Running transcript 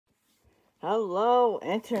Hello,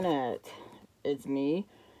 Internet. It's me,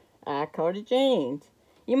 at Carter James.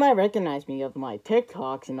 You might recognize me of my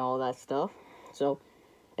TikToks and all that stuff. So,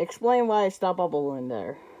 explain why I stopped bubbling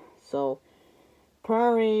there. So,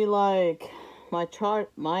 apparently, my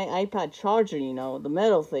iPad charger, the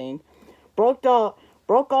metal thing, broke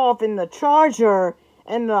off in the charger,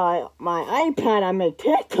 and my iPad. I make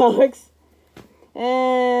TikToks,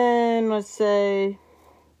 and let's say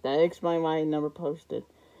that explains why I never posted.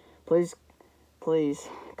 Please Please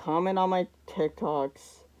comment on my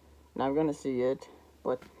TikToks. Not gonna see it,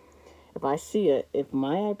 but if I see it, if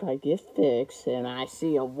my iPad gets fixed and I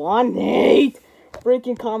see a 1-8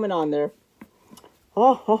 freaking comment on there,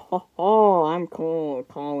 I'm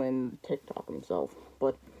calling TikTok himself.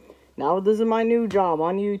 But now this is my new job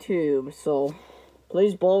on YouTube, so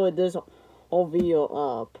please blow this whole video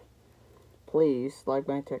up. Please like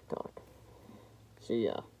my TikTok. See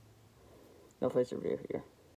ya. No face review here.